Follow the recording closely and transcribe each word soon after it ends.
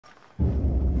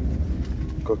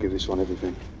got to give this one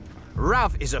everything.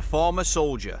 Rav is a former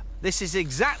soldier. This is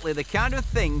exactly the kind of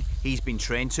thing he's been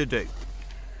trained to do.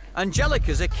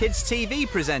 Angellica's a kids' TV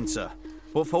presenter,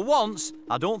 but for once,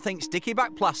 I don't think sticky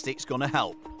back plastic's gonna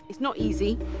help. It's not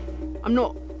easy. I'm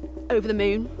not over the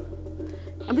moon.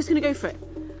 I'm just gonna go for it.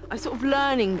 I'm sort of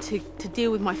learning to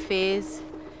deal with my fears.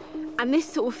 And this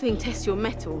sort of thing tests your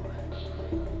mettle.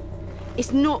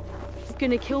 It's not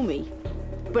gonna kill me,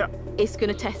 but it's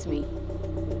gonna test me.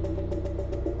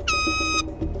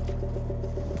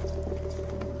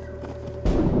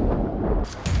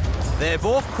 They're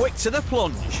both quick to the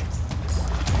plunge.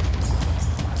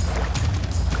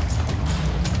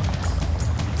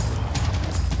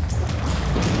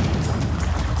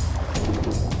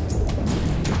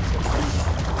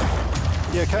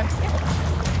 You okay?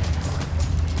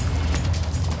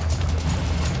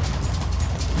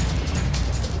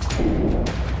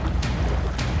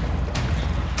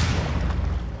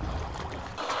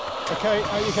 Okay,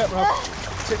 out you get, Rob.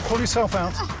 Pull yourself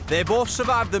out. They both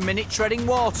survived the minute treading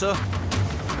water.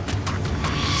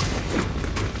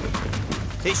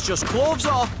 It's just clothes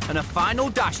off and a final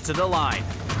dash to the line.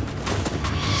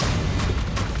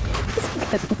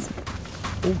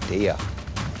 Oh dear.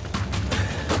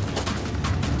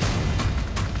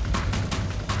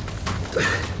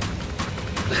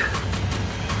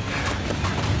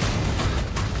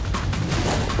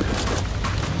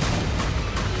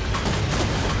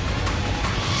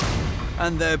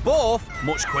 And they're both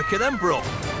much quicker than Brooke.